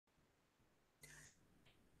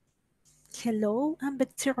Hello, I'm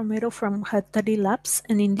Betsy Romero from Hattari Labs,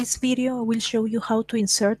 and in this video I will show you how to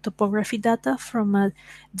insert topography data from a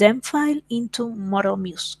DEM file into Model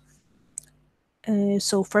Muse.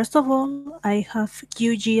 So first of all, I have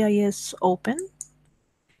QGIS open,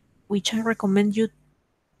 which I recommend you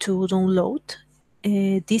to download.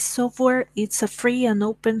 This software is a free and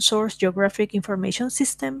open source geographic information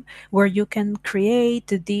system where you can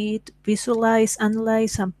create, edit, visualize,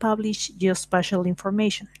 analyze, and publish geospatial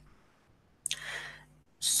information.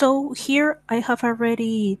 So here I have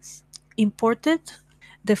already imported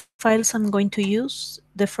the files I'm going to use.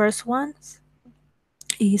 The first one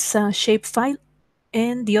is a shapefile,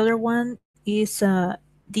 and the other one is a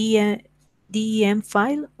DEM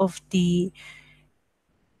file of the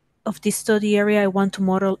study area I want to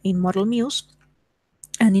model in Model Muse.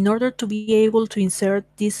 And in order to be able to insert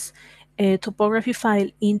this topography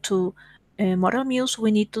file into Model Muse,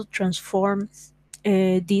 we need to transform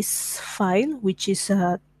this file, which is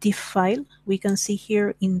a tiff file. We can see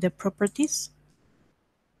here in the properties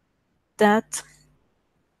that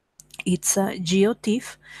it's a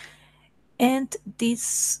GeoTiff, and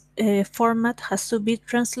this format has to be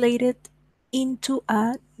translated into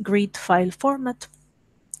a grid file format,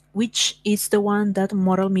 which is the one that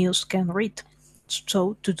Model Muse can read.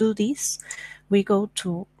 So to do this, we go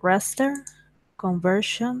to raster,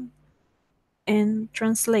 conversion, and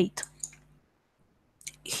translate.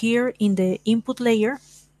 Here in the input layer,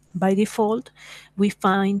 by default, we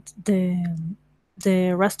find the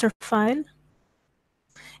raster file,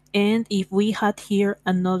 and if we had here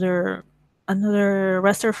another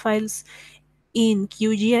raster files in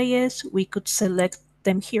QGIS, we could select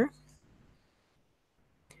them here,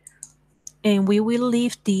 and we will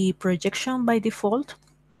leave the projection by default,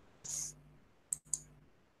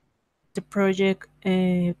 the project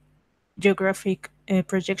geographic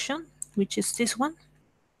projection, which is this one.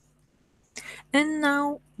 And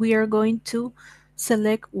now we are going to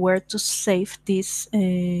select where to save this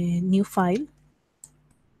new file.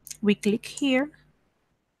 We click here,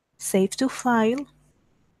 save to file,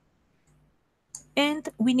 and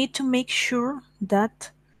we need to make sure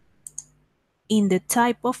that in the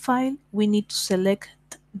type of file we need to select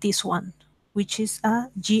this one, which is a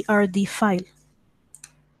GRD file.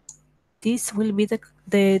 This will be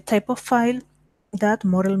the type of file that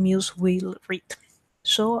Model Muse will read.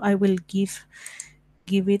 So I will give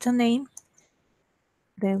it a name,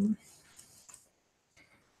 the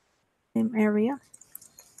name area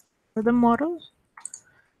for the model,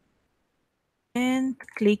 and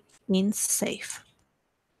click in save.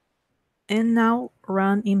 And now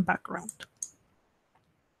run in background.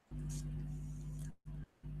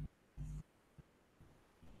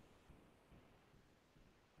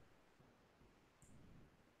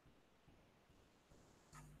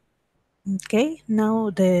 Okay, now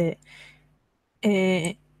the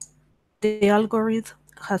algorithm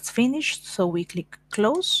has finished, so we click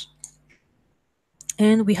close,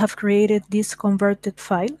 and we have created this converted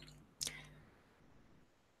file.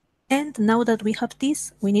 And now that we have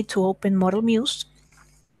this, we need to open Model Muse.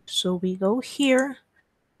 So we go here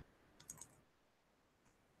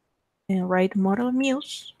and write Model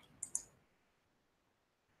Muse,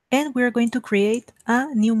 and we're going to create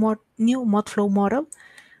a new MODFLOW model.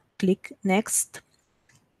 Click next.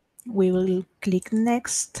 We will click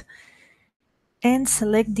next and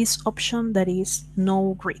select this option that is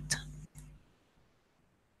no grid.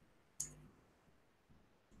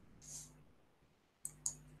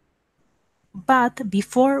 But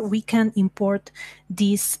before we can import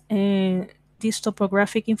this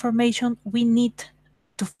topographic information, we need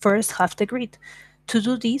to first have the grid. To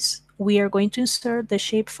do this, we are going to insert the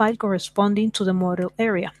shapefile corresponding to the model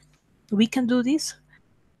area. We can do this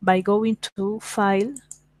by going to File,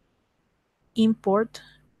 Import,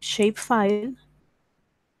 Shapefile,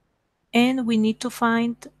 and we need to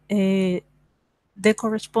find the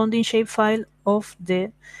corresponding shapefile of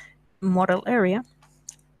the model area.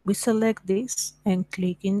 We select this and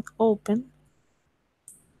click in Open.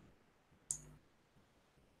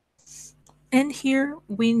 And here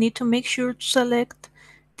we need to make sure to select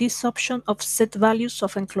this option of set values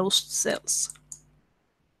of enclosed cells.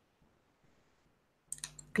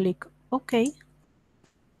 Click OK.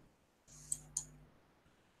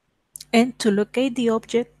 And to locate the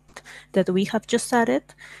object that we have just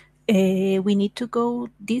added, we need to go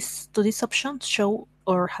to this option, Show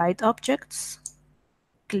or Hide Objects.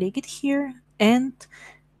 Click it here, and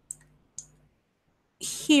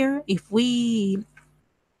here if we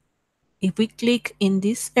click in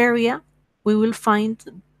this area, we will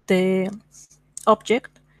find the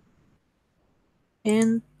object,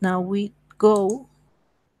 and now we go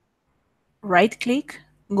right click,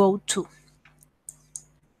 go to.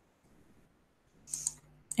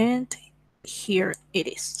 and here it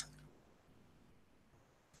is.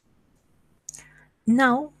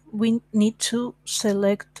 Now we need to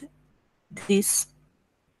select this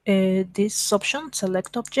option,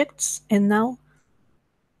 select objects, and now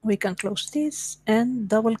we can close this and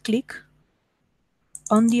double click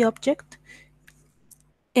on the object,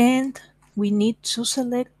 and we need to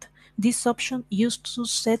select this option used to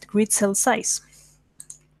set grid cell size.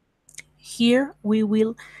 Here we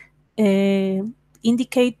will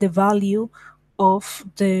indicate the value of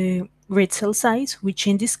the grid cell size, which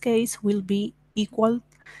in this case will be equal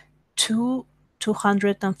to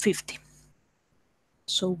 250.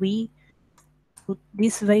 So we put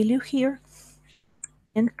this value here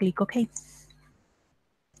and click OK.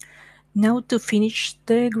 Now to finish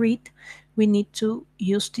the grid, we need to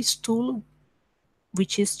use this tool,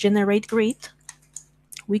 which is Generate Grid.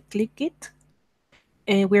 We click it,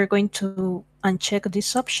 and we're going to uncheck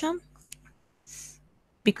this option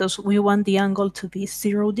because we want the angle to be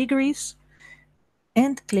 0 degrees,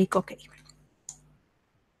 and click OK.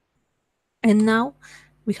 And now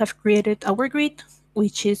we have created our grid,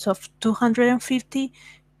 which is of 250.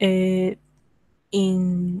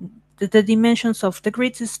 In the dimensions of the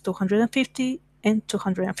grid is 250 and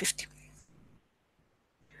 250.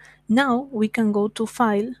 Now we can go to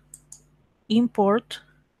File, Import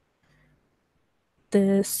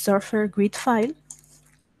the Surfer Grid file,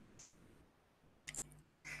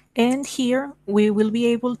 and here we will be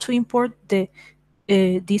able to import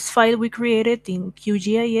this file we created in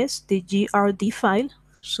QGIS, the GRD file.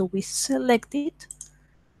 So we select it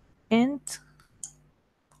and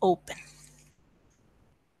open.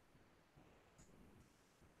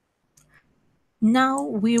 Now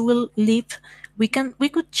we will leave. We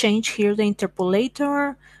could change here the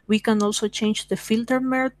interpolator. We can also change the filter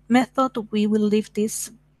method. We will leave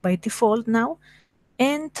this by default now,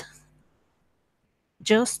 and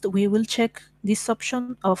just we will check this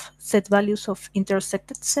option of set values of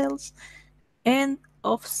intersected cells and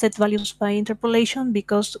of set values by interpolation,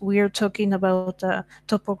 because we are talking about a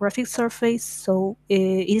topographic surface, so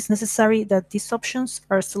it is necessary that these options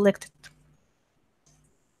are selected.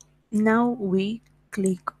 Now we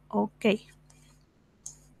click OK.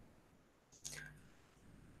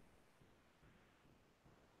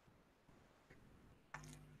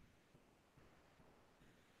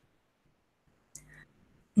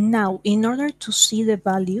 Now, in order to see the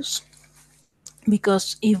values,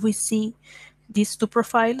 because if we see these two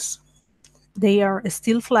profiles, they are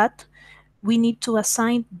still flat, we need to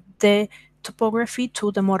assign the topography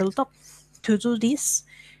to the model top. To do this,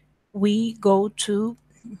 we go to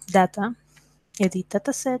Data, Edit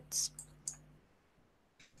Datasets,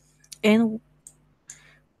 and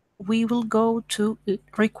we will go to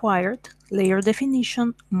Required, Layer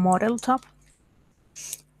Definition, Model Top,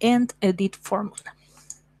 and Edit Formula.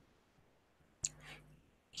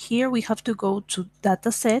 Here we have to go to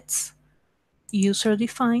Datasets, User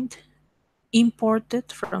Defined,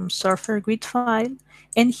 Imported from Surfer Grid file,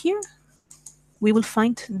 and here we will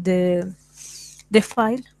find the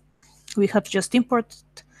file we have just imported.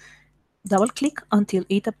 Double click until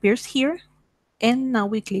it appears here, and now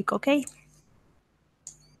we click OK.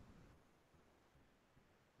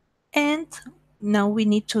 And now we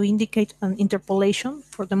need to indicate an interpolation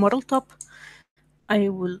for the model top. I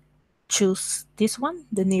will choose this one,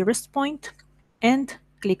 the nearest point, and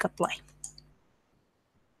click Apply.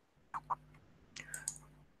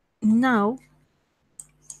 Now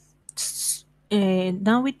it's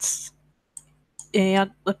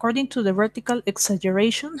according to the vertical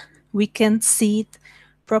exaggeration, we can see it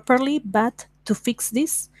properly, but to fix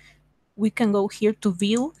this, we can go here to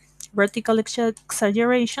View, Vertical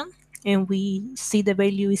Exaggeration, and we see the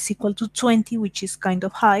value is equal to 20, which is kind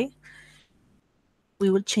of high. We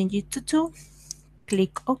will change it to 2,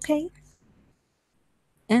 click OK,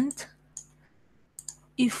 and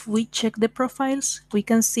if we check the profiles, we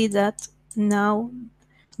can see that now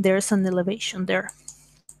there's an elevation there.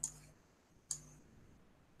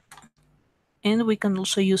 And we can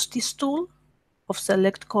also use this tool of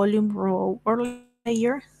select column, row, or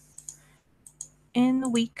layer,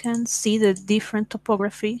 and we can see the different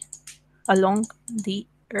topography along the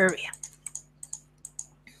area.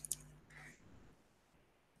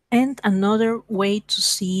 And another way to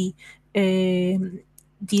see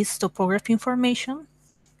this topography information,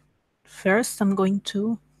 first I'm going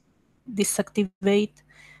to deactivate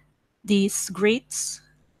these grids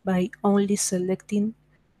by only selecting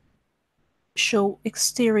Show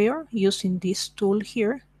Exterior using this tool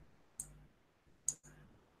here.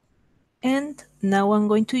 And now I'm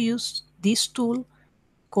going to use this tool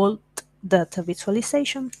called Data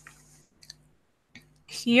Visualization.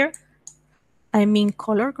 Here I'm in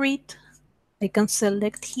color grid. I can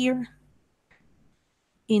select here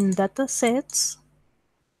in datasets,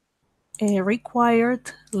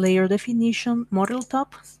 required layer definition model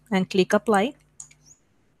top, and click apply.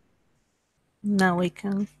 Now I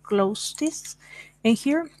can close this. And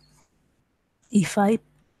here, if I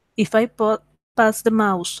pass the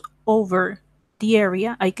mouse over the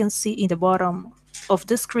area, I can see in the bottom of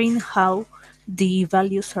the screen how the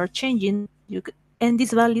values are changing. And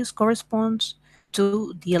these values corresponds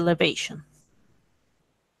to the elevation.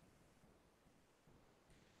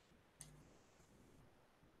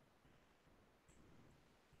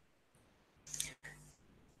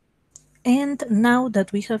 And now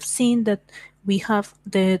that we have seen that we have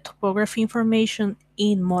the topography information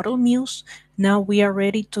in Model Muse, now we are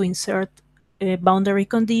ready to insert boundary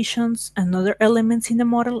conditions and other elements in the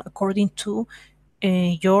model according to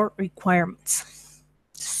your requirements.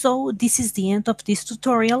 So this is the end of this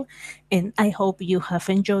tutorial, and I hope you have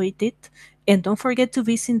enjoyed it. And don't forget to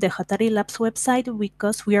visit the Hatari Labs website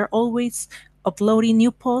because we are always uploading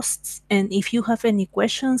new posts. And if you have any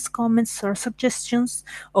questions, comments, or suggestions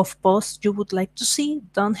of posts you would like to see,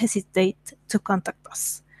 don't hesitate to contact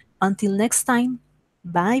us. Until next time,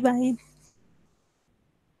 bye bye.